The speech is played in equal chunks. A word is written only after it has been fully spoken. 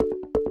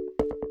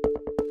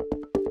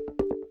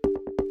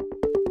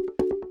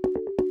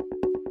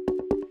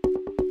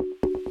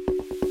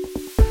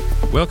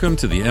Welcome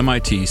to the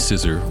MIT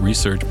CISR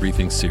Research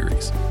Briefing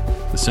Series.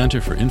 The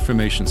Center for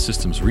Information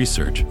Systems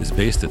Research is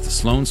based at the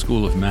Sloan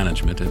School of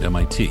Management at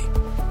MIT.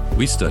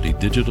 We study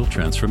digital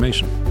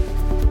transformation.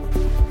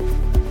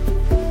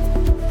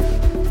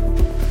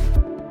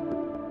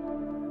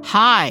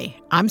 Hi,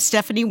 I'm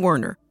Stephanie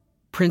Werner,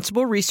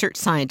 Principal Research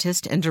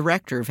Scientist and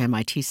Director of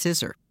MIT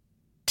CISR.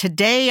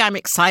 Today, I'm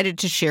excited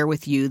to share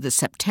with you the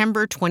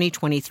September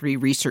 2023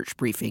 research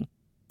briefing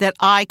that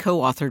I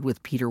co-authored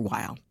with Peter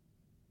Weil.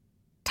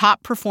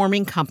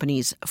 Top-performing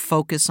companies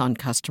focus on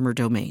customer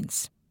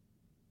domains.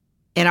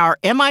 In our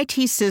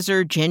MIT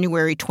CISR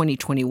January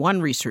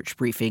 2021 research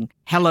briefing,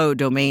 Hello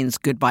Domains,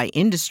 Goodbye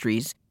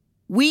Industries,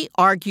 we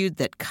argued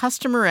that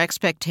customer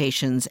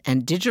expectations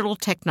and digital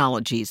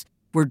technologies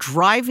were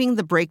driving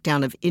the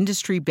breakdown of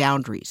industry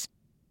boundaries,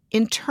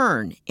 in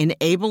turn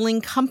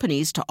enabling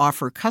companies to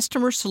offer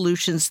customer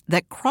solutions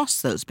that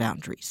cross those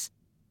boundaries.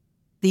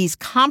 These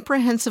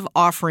comprehensive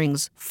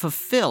offerings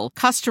fulfill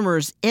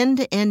customers'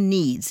 end-to-end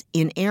needs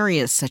in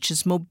areas such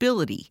as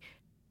mobility,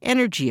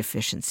 energy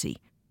efficiency,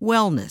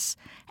 wellness,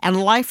 and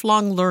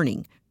lifelong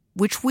learning,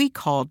 which we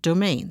call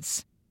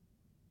domains.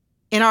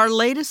 In our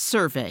latest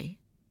survey,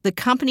 the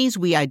companies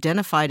we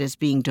identified as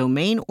being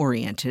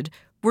domain-oriented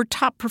were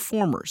top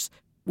performers,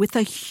 with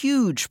a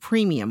huge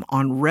premium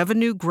on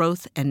revenue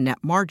growth and net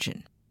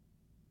margin.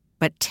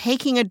 But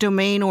taking a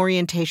domain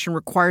orientation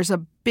requires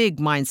a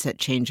big mindset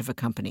change of a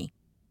company.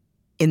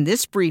 In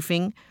this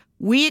briefing,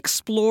 we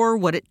explore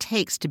what it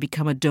takes to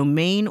become a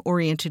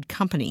domain-oriented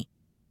company,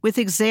 with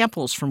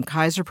examples from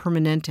Kaiser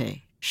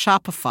Permanente,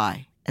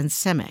 Shopify, and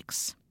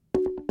Cemex.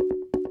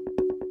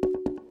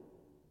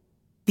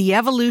 The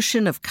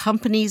evolution of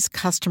companies'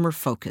 customer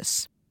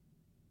focus.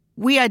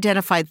 We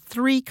identified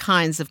 3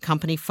 kinds of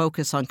company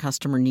focus on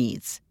customer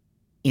needs: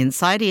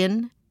 inside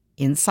in,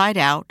 inside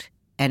out,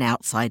 and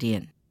outside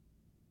in.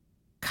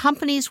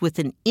 Companies with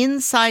an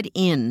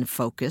inside-in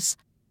focus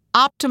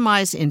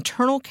optimize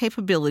internal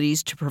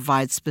capabilities to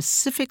provide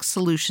specific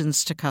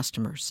solutions to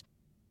customers.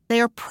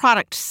 They are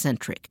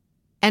product-centric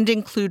and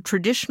include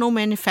traditional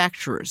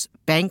manufacturers,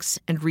 banks,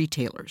 and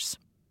retailers.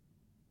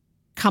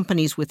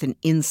 Companies with an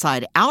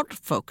inside-out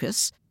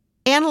focus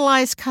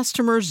analyze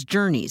customers'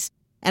 journeys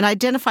and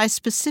identify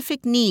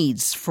specific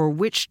needs for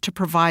which to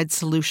provide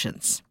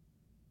solutions.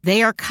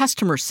 They are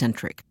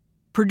customer-centric,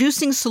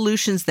 producing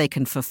solutions they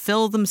can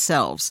fulfill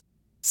themselves,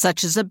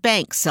 such as a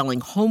bank selling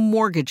home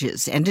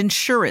mortgages and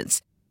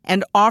insurance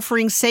and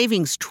offering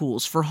savings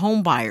tools for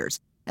home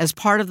buyers as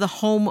part of the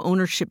home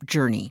ownership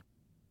journey.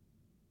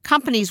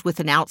 Companies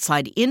with an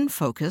outside-in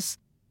focus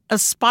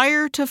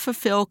aspire to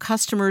fulfill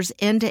customers'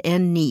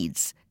 end-to-end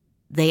needs.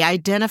 They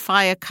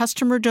identify a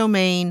customer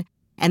domain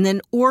and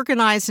then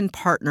organize and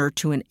partner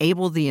to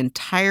enable the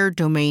entire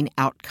domain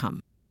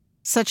outcome,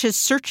 such as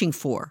searching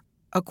for,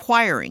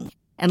 acquiring,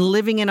 and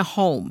living in a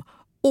home,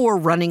 or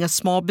running a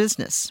small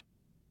business.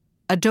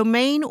 A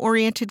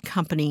domain-oriented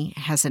company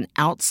has an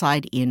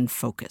outside-in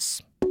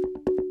focus.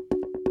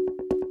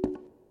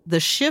 The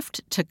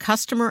shift to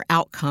customer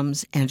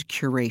outcomes and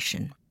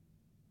curation.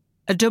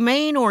 A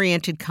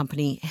domain-oriented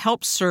company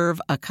helps serve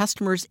a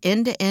customer's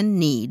end-to-end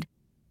need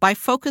by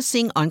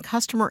focusing on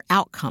customer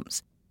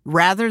outcomes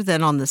rather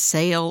than on the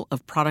sale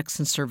of products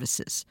and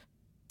services.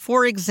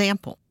 For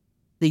example,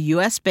 the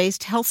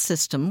U.S.-based health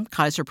system,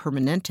 Kaiser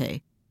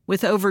Permanente,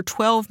 with over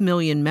 12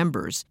 million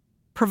members,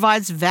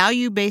 provides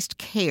value-based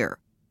care,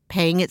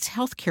 paying its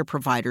healthcare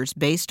providers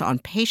based on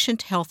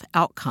patient health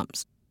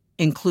outcomes,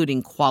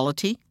 including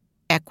quality,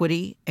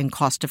 equity, and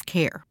cost of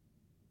care.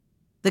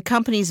 The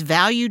company's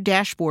value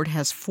dashboard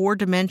has 4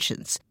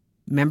 dimensions: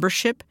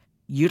 membership,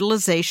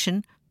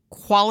 utilization,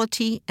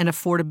 quality, and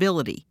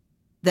affordability,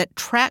 that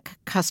track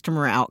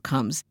customer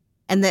outcomes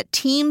and that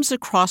teams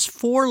across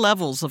 4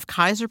 levels of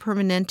Kaiser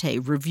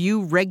Permanente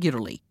review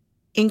regularly,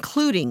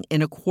 including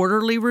in a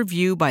quarterly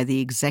review by the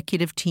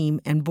executive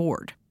team and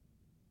board.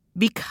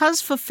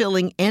 Because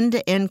fulfilling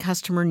end-to-end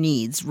customer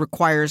needs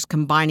requires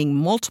combining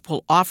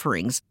multiple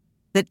offerings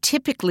that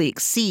typically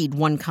exceed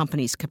one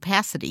company's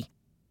capacity,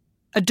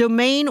 a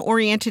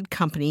domain-oriented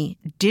company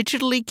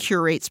digitally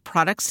curates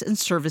products and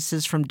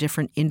services from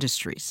different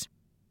industries.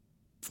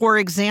 For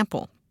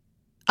example,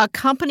 a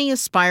company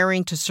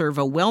aspiring to serve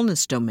a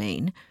wellness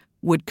domain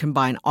would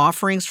combine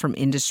offerings from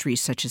industries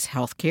such as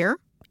healthcare,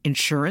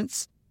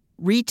 insurance,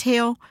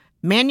 retail,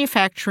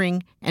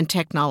 manufacturing, and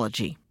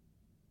technology.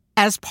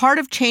 As part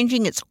of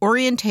changing its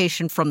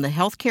orientation from the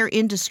healthcare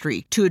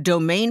industry to a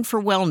domain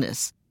for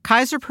wellness,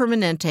 Kaiser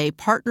Permanente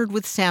partnered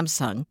with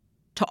Samsung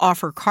to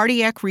offer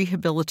cardiac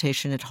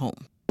rehabilitation at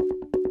home.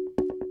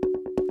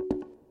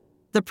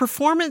 The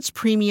performance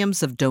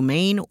premiums of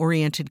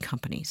domain-oriented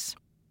companies.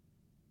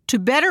 To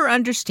better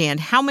understand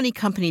how many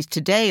companies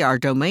today are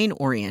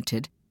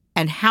domain-oriented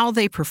and how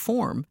they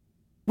perform,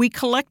 we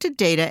collected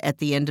data at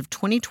the end of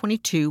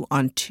 2022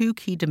 on 2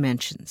 key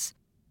dimensions.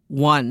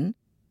 1,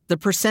 the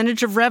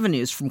percentage of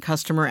revenues from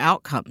customer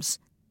outcomes,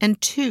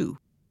 and 2,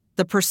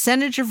 the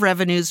percentage of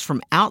revenues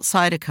from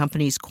outside a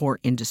company's core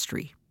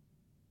industry.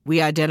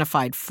 We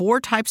identified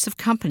 4 types of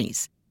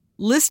companies: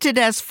 listed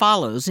as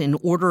follows in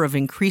order of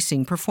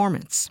increasing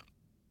performance.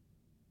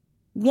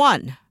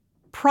 1.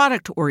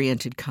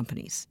 Product-oriented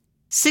companies.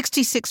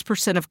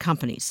 66% of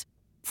companies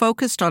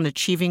focused on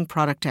achieving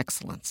product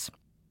excellence.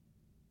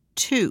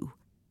 2.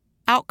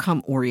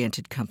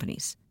 Outcome-oriented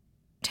companies.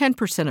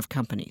 10% of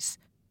companies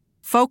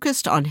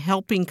focused on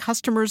helping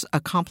customers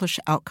accomplish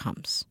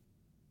outcomes.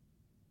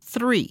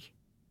 3.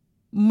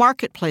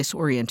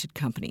 Marketplace-oriented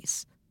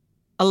companies.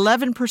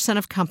 11%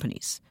 of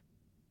companies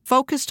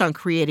focused on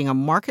creating a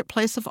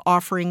marketplace of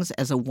offerings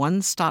as a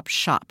one-stop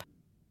shop,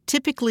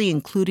 typically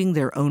including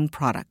their own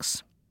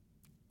products.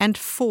 And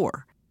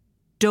 4.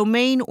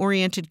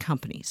 Domain-oriented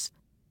companies.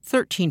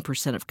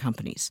 13% of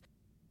companies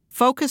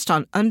focused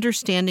on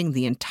understanding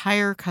the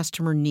entire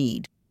customer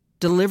need,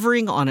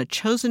 delivering on a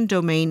chosen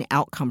domain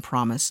outcome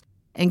promise,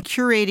 and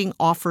curating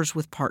offers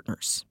with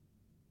partners.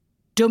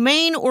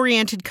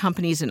 Domain-oriented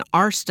companies in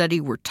our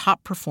study were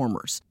top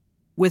performers,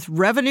 with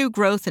revenue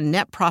growth and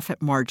net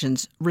profit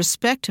margins,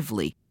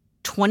 respectively,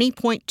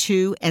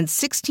 20.2 and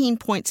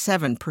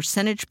 16.7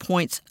 percentage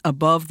points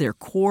above their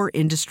core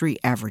industry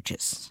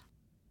averages.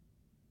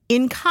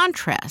 In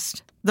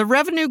contrast, the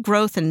revenue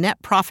growth and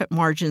net profit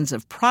margins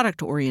of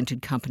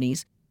product-oriented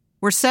companies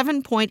were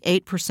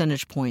 7.8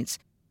 percentage points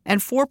and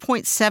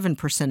 4.7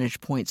 percentage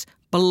points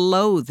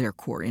below their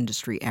core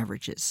industry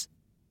averages.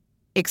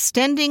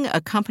 Extending a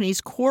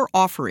company's core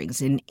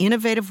offerings in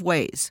innovative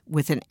ways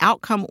with an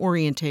outcome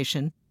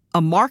orientation,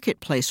 a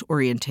marketplace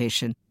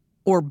orientation,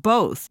 or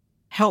both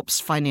helps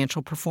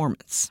financial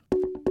performance.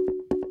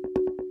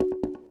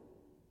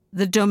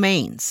 The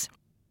domains.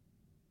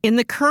 In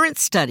the current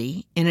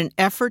study, in an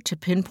effort to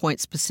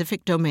pinpoint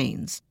specific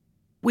domains,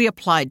 we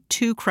applied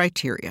 2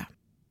 criteria.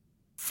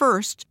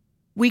 First,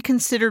 we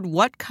considered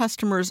what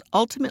customers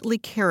ultimately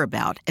care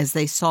about as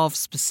they solve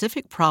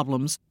specific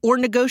problems or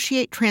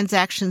negotiate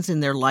transactions in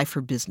their life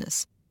or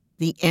business,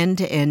 the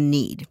end-to-end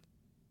need.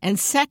 And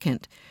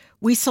second,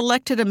 we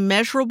selected a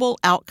measurable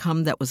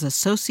outcome that was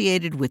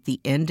associated with the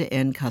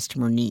end-to-end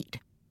customer need.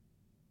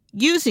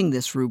 Using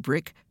this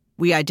rubric,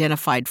 we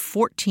identified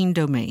 14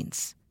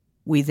 domains.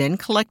 We then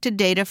collected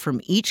data from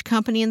each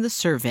company in the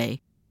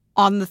survey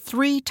on the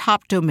 3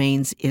 top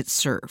domains it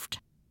served.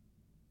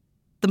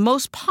 The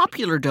most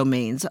popular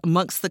domains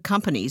amongst the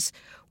companies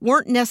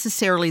weren't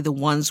necessarily the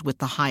ones with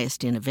the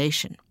highest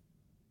innovation.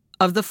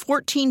 Of the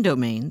 14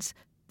 domains,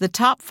 the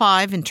top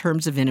 5 in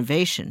terms of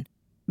innovation,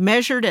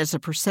 measured as a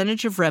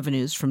percentage of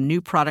revenues from new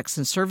products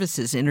and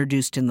services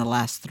introduced in the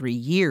last 3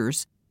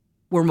 years,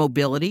 were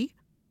mobility,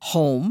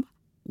 home,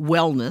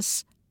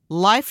 wellness,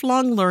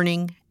 lifelong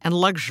learning, and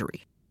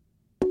luxury.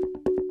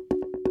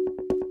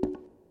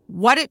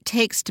 What it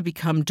takes to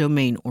become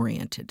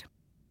domain-oriented.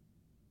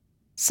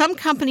 Some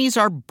companies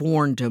are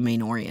born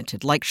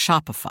domain-oriented, like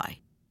Shopify.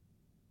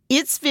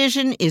 Its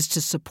vision is to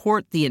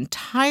support the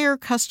entire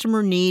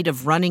customer need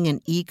of running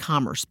an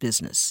e-commerce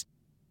business,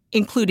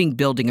 including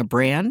building a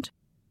brand,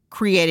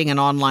 creating an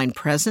online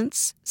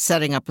presence,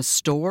 setting up a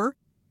store,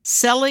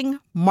 selling,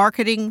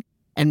 marketing,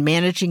 and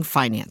managing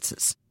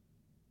finances.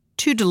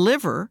 To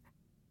deliver,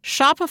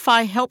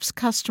 Shopify helps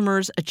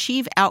customers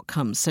achieve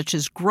outcomes such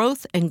as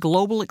growth and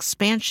global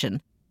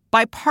expansion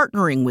by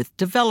partnering with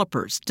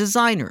developers,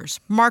 designers,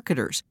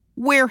 marketers,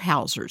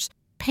 warehousers,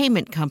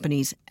 payment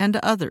companies, and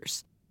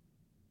others.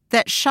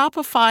 That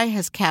Shopify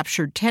has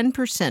captured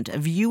 10%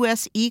 of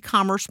U.S.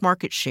 e-commerce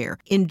market share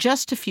in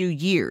just a few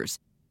years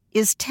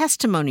is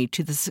testimony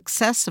to the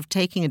success of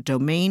taking a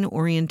domain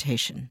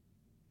orientation.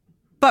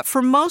 But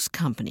for most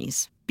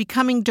companies,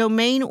 becoming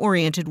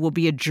domain-oriented will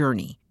be a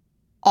journey,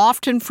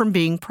 often from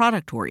being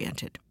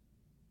product-oriented.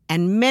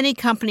 And many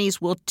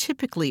companies will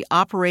typically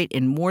operate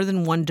in more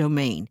than one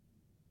domain,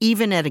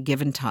 even at a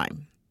given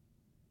time.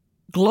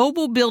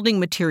 Global building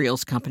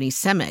materials company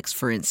Cemex,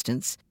 for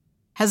instance,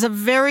 has a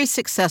very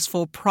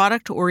successful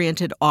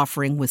product-oriented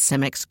offering with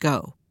Cemex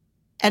Go,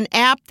 an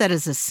app that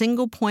is a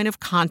single point of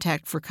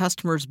contact for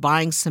customers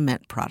buying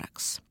cement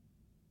products.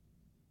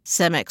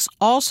 Cemex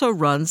also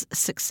runs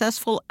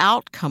successful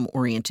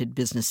outcome-oriented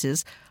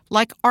businesses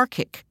like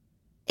Arkic,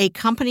 a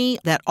company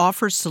that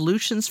offers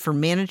solutions for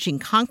managing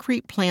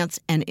concrete plants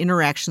and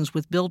interactions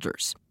with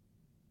builders.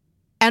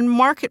 And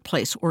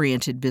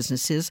marketplace-oriented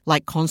businesses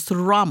like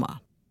Construrama,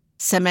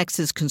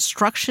 Cemex's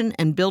construction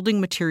and building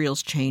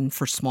materials chain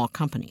for small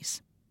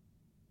companies.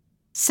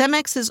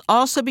 Cemex is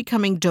also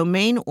becoming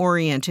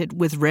domain-oriented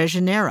with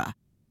Regenera,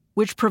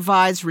 which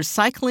provides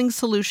recycling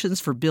solutions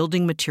for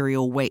building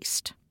material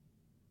waste.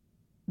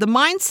 The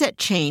mindset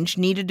change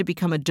needed to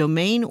become a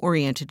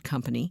domain-oriented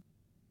company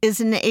is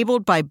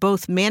enabled by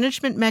both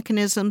management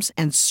mechanisms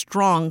and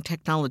strong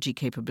technology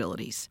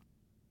capabilities.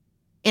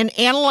 In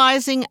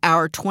analyzing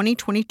our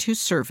 2022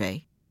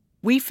 survey,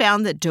 we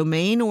found that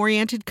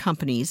domain-oriented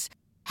companies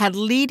had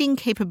leading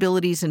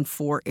capabilities in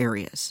 4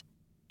 areas,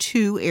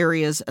 2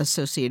 areas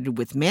associated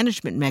with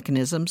management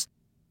mechanisms,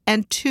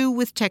 and 2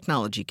 with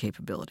technology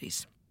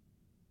capabilities.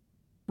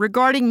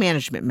 Regarding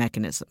management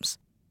mechanisms,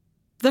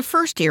 the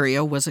first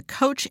area was a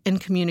coach and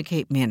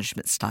communicate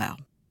management style.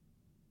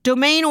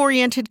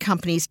 Domain-oriented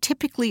companies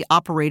typically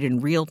operate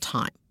in real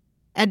time,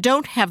 and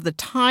don't have the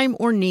time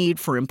or need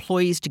for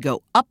employees to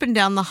go up and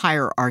down the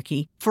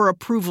hierarchy for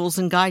approvals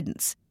and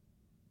guidance.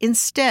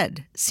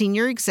 Instead,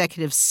 senior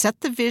executives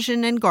set the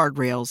vision and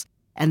guardrails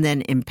and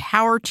then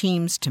empower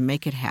teams to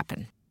make it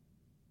happen.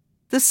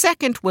 The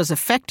second was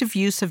effective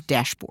use of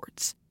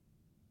dashboards.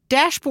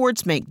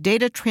 Dashboards make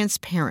data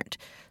transparent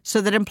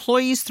so that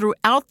employees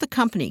throughout the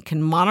company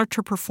can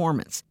monitor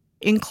performance,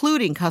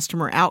 including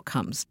customer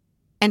outcomes,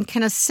 and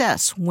can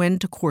assess when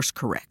to course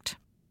correct.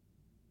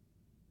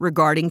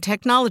 Regarding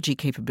technology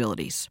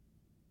capabilities,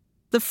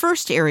 the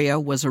first area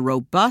was a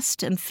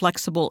robust and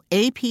flexible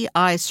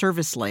API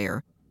service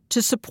layer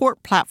to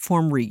support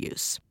platform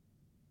reuse.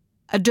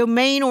 A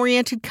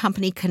domain-oriented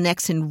company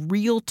connects in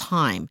real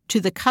time to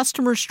the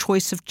customer's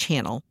choice of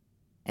channel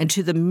and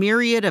to the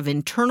myriad of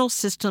internal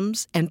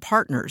systems and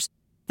partners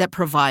that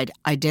provide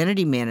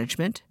identity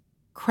management,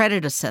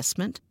 credit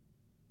assessment,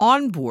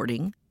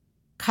 onboarding,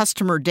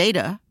 customer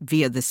data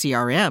via the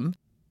CRM,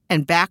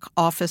 and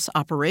back-office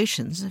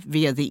operations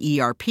via the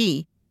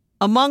ERP,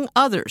 among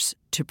others,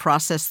 to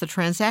process the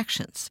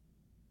transactions.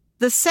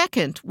 The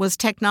second was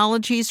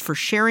technologies for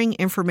sharing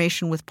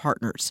information with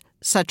partners,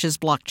 such as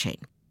blockchain.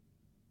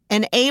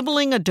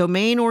 Enabling a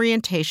domain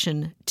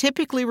orientation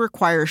typically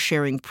requires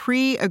sharing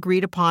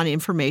pre-agreed-upon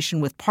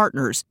information with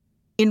partners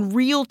in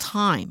real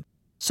time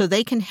so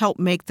they can help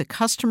make the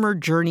customer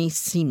journey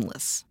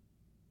seamless.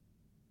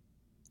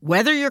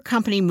 Whether your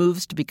company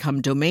moves to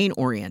become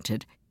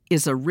domain-oriented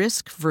is a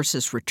risk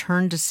versus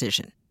return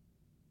decision.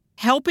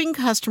 Helping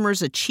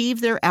customers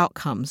achieve their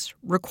outcomes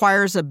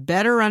requires a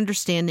better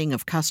understanding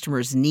of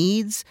customers'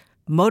 needs,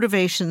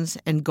 motivations,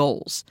 and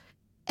goals,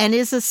 and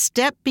is a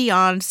step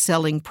beyond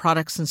selling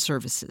products and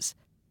services.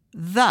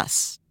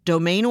 Thus,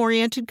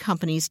 domain-oriented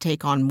companies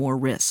take on more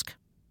risk.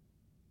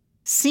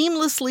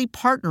 Seamlessly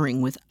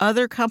partnering with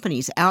other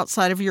companies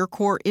outside of your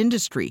core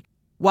industry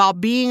while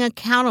being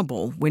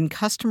accountable when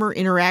customer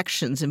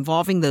interactions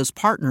involving those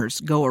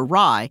partners go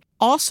awry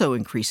also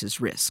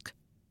increases risk.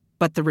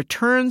 But the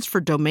returns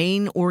for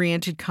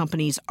domain-oriented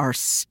companies are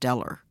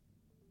stellar.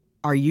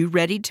 Are you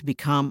ready to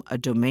become a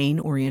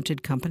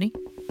domain-oriented company?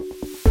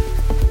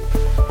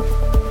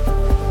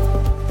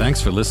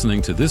 Thanks for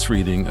listening to this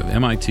reading of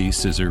MIT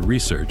CISR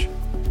Research,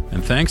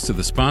 and thanks to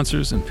the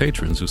sponsors and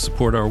patrons who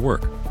support our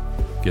work.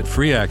 Get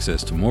free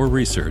access to more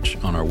research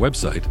on our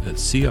website at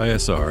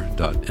cisr.mit.edu.